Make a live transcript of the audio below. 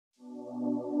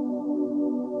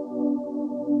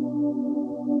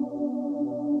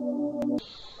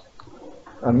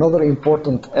Another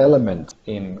important element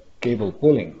in cable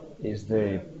pulling is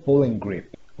the pulling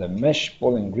grip, the mesh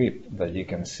pulling grip that you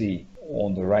can see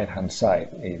on the right hand side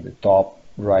in the top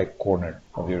right corner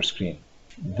of your screen.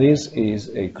 This is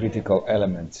a critical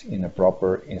element in a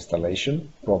proper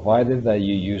installation, provided that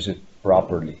you use it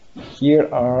properly.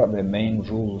 Here are the main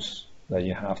rules that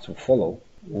you have to follow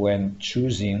when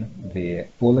choosing the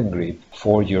pulling grip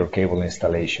for your cable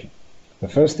installation. The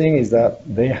first thing is that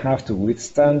they have to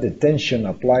withstand the tension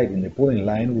applied in the pulling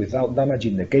line without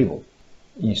damaging the cable.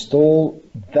 Install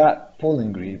that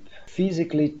pulling grip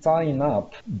physically tying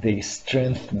up the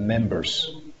strength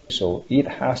members. So it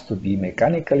has to be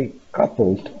mechanically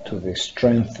coupled to the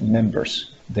strength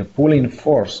members. The pulling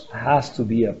force has to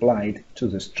be applied to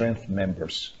the strength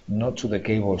members, not to the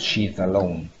cable sheath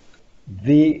alone.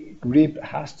 The grip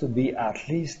has to be at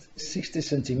least 60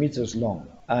 centimeters long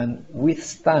and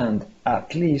withstand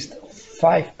at least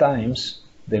 5 times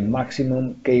the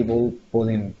maximum cable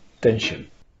pulling tension.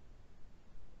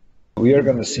 We are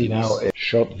going to see now a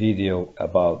short video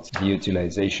about the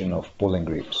utilization of pulling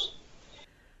grips.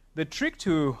 The trick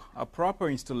to a proper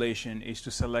installation is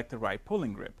to select the right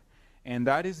pulling grip, and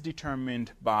that is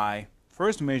determined by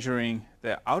first measuring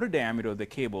the outer diameter of the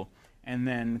cable and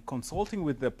then consulting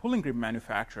with the pulling grip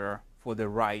manufacturer for the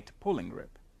right pulling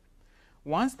grip.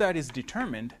 Once that is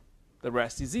determined, the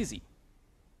rest is easy.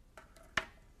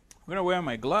 I'm going to wear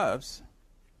my gloves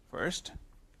first.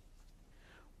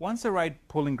 Once the right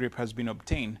pulling grip has been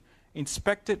obtained,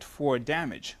 inspect it for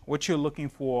damage. What you're looking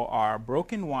for are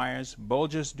broken wires,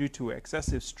 bulges due to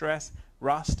excessive stress,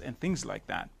 rust, and things like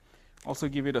that. Also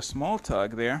give it a small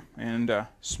tug there and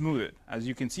smooth it. As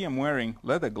you can see, I'm wearing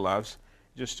leather gloves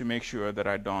just to make sure that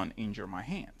I don't injure my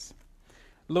hands.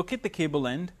 Locate the cable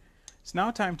end. It's now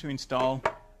time to install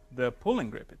the pulling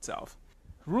grip itself.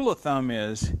 Rule of thumb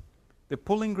is the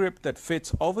pulling grip that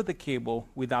fits over the cable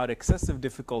without excessive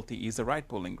difficulty is the right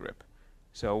pulling grip.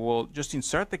 So we'll just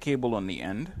insert the cable on the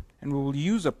end, and we will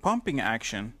use a pumping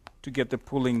action to get the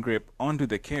pulling grip onto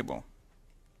the cable.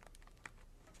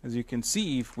 As you can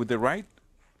see, with the right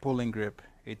pulling grip,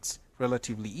 it's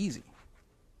relatively easy.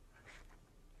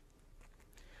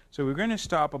 So we're going to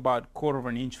stop about 1/4 of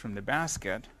an inch from the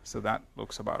basket, so that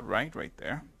looks about right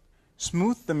there.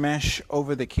 Smooth the mesh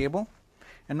over the cable,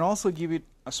 and also give it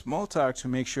a small tug to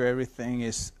make sure everything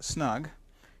is snug.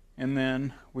 And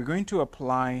then we're going to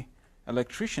apply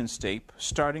electrician's tape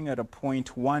starting at a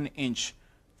point 1 inch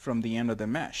from the end of the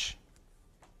mesh.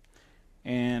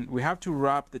 And we have to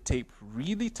wrap the tape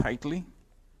really tightly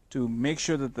to make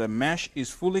sure that the mesh is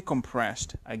fully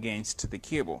compressed against the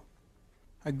cable.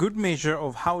 A good measure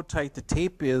of how tight the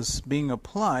tape is being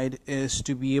applied is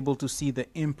to be able to see the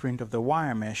imprint of the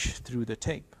wire mesh through the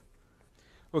tape.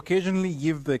 Occasionally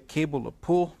give the cable a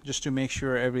pull just to make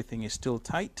sure everything is still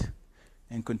tight,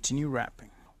 and continue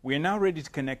wrapping. We are now ready to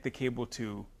connect the cable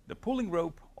to the pulling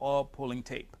rope or pulling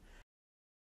tape.